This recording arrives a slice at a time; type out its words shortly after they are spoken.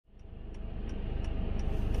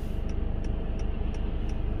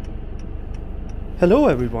Hello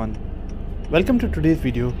everyone, welcome to today's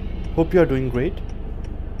video. Hope you are doing great.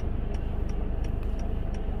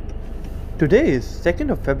 Today is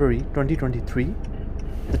 2nd of February 2023.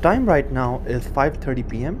 The time right now is 5:30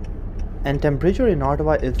 p.m. and temperature in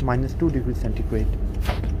Ottawa is -2 degrees centigrade.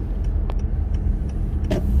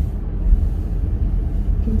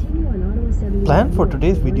 Plan for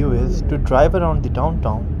today's video is to drive around the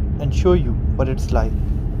downtown and show you what it's like.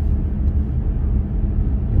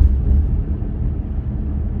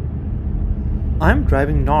 I'm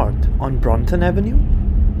driving north on Bronson Avenue,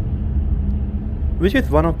 which is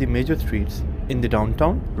one of the major streets in the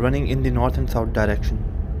downtown running in the north and south direction.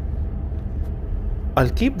 I'll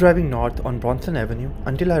keep driving north on Bronson Avenue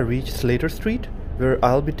until I reach Slater Street, where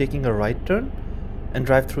I'll be taking a right turn and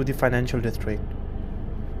drive through the financial district.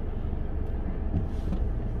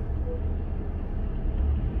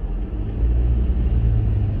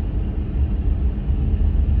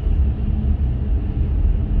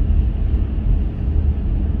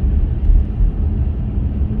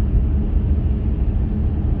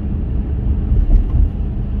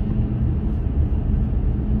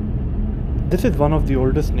 This is one of the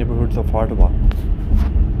oldest neighborhoods of Ottawa.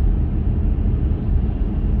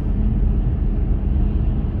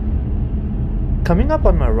 Coming up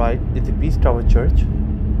on my right is the Peace Tower Church,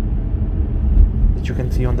 which you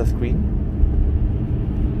can see on the screen.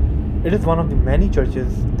 It is one of the many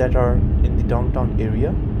churches that are in the downtown area,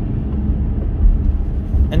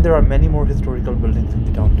 and there are many more historical buildings in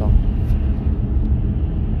the downtown.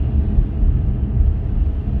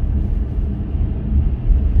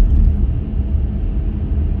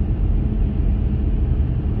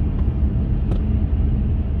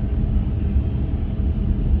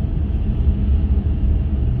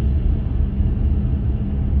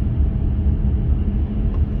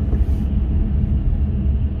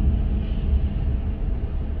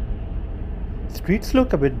 Streets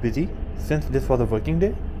look a bit busy since this was a working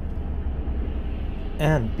day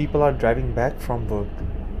and people are driving back from work.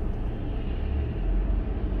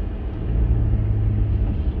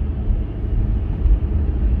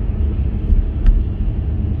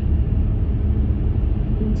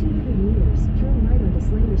 In 200 meters, turn right onto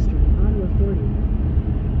Slater Street, Ottawa 40.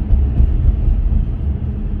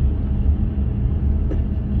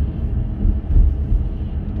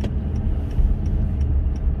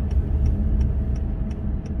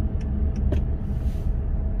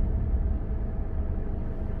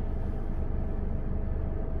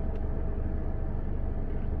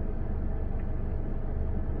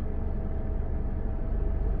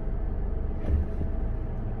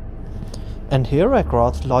 And here I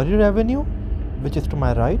cross Slater Avenue, which is to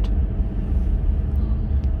my right.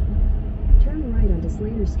 Turn right onto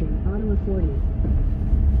Slater Street, Ottawa 40.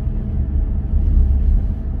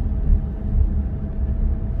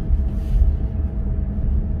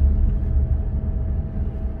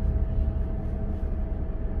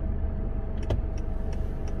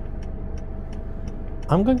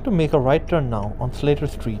 I'm going to make a right turn now on Slater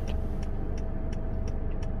Street.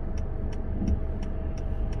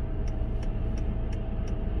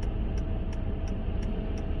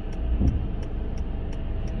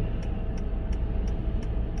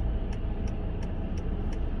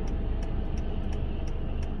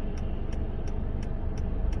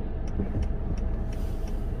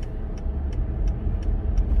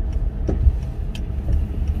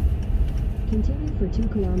 Continue for 2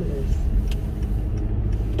 kilometers.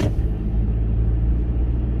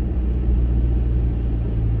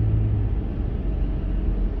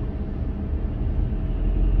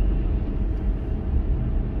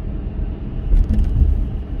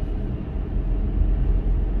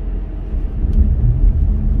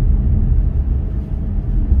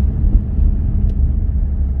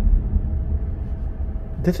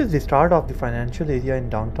 This is the start of the financial area in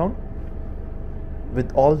downtown,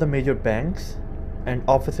 with all the major banks and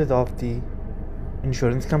offices of the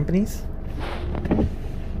insurance companies.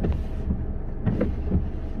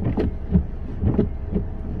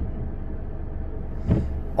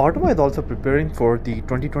 Ottawa is also preparing for the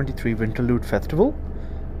 2023 Winterlude Festival,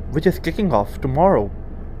 which is kicking off tomorrow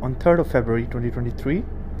on 3rd of February 2023,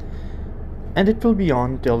 and it will be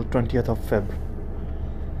on till 20th of Feb.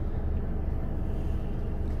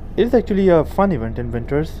 It is actually a fun event in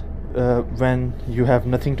winters when you have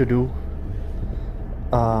nothing to do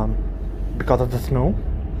because of the snow.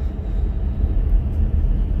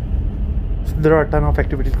 So there are a ton of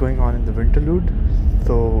activities going on in the Winterlude.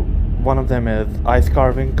 So one of them is ice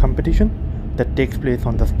carving competition that takes place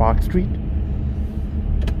on the Spark Street,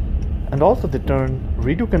 and also they turn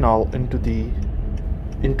Rue O'Connor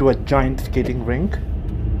into a giant skating rink,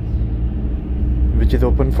 which is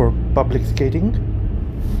open for public skating.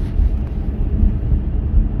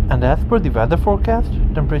 And as per the weather forecast,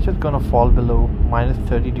 temperature is gonna fall below minus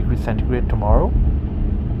 30 degrees centigrade tomorrow.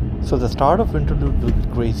 So the start of winterlude will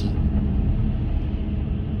be crazy.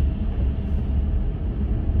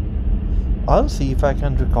 I'll see if I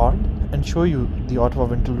can record and show you the Ottawa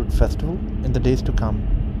Winterlude Festival in the days to come.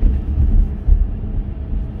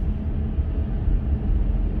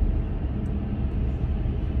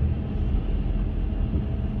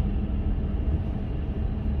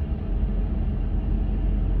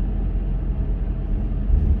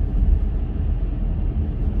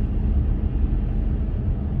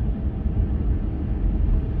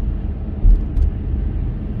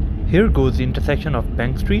 Here goes the intersection of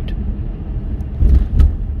Bank Street.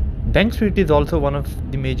 Bank Street is also one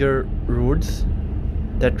of the major roads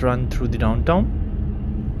that run through the downtown.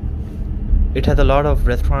 It has a lot of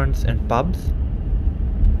restaurants and pubs,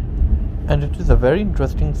 and it is a very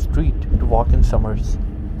interesting street to walk in summers.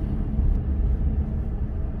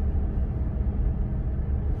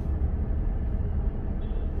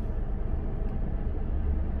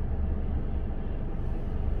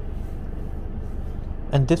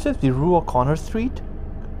 And this is the Rue O'Connor Street,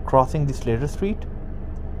 crossing the Slater Street.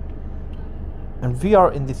 And we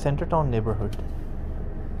are in the Centertown neighborhood.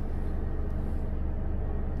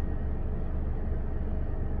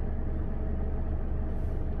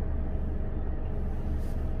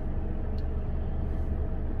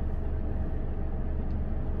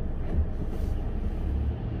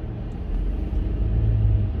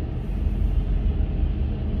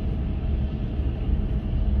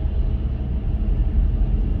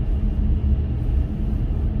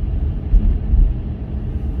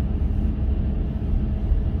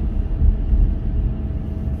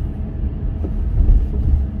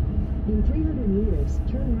 In 300 meters,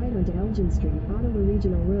 turn right onto Elgin Street, Ottawa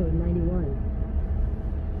Regional Road 91.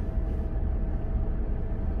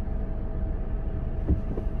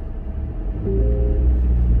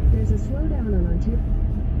 There's a slowdown on Ontario.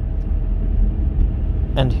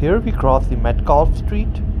 And here we cross the Metcalfe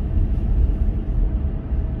Street.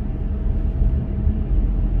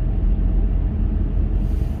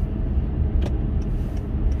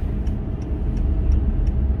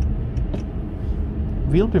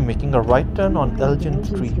 We'll be making a right turn on Elgin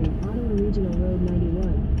Street. Ottawa Regional Road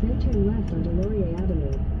 91, then turn left onto Laurier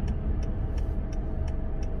Avenue.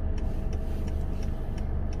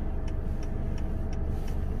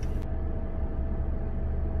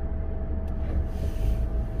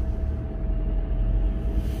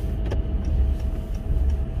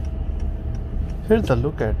 Here's a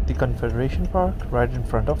look at the Confederation Park right in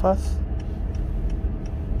front of us.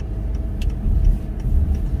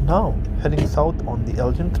 Now heading south on the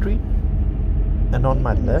Elgin Street, and on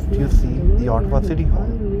my left you see the Ottawa City Hall.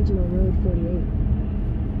 Ottawa Regional Road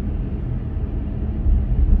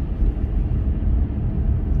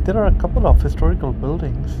 48. There are a couple of historical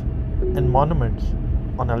buildings and monuments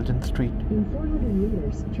on Elgin Street. In 400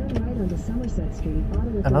 meters, turn right onto Somerset Street,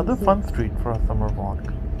 Ottawa Another 36. fun street for a summer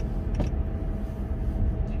walk.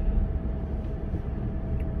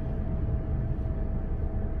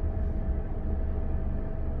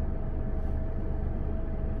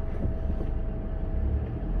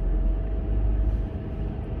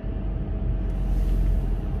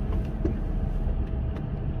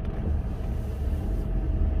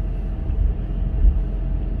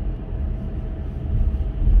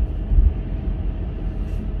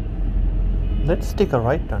 Let's take a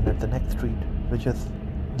right turn at the next street, which is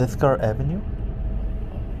Lisgar Avenue.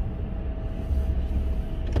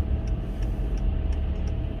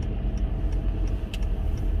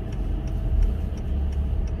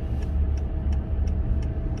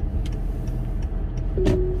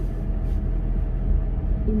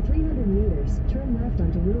 In 300 meters, turn left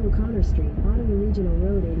onto Rue O'Connor Street, Ottawa Regional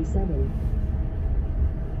Road 87.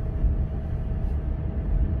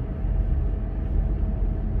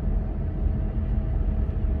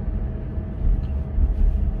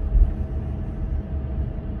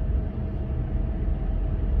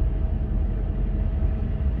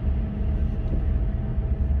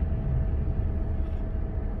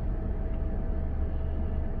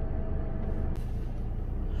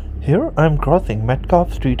 Here I am crossing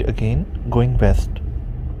Metcalfe Street again, going west.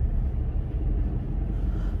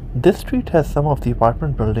 This street has some of the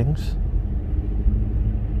apartment buildings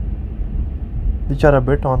which are a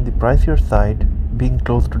bit on the pricier side, being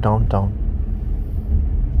close to downtown.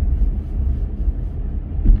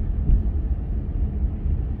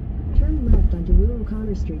 Turn left onto Rue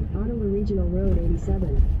O'Connor Street, Ottawa Regional Road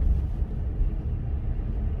 87.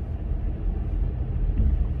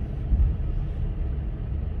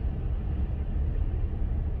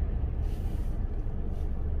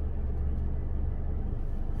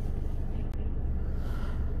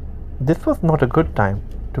 This was not a good time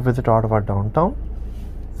to visit Ottawa downtown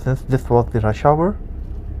since this was the rush hour.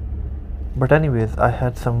 But anyways, I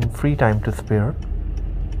had some free time to spare.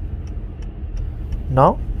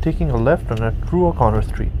 Now taking a left on at Rue O'Connor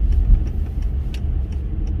Street.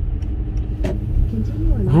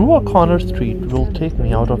 Rue O'Connor Street will take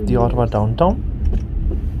me out of the Ottawa downtown.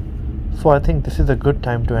 So I think this is a good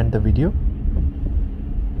time to end the video.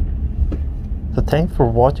 So thanks for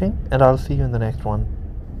watching and I'll see you in the next one.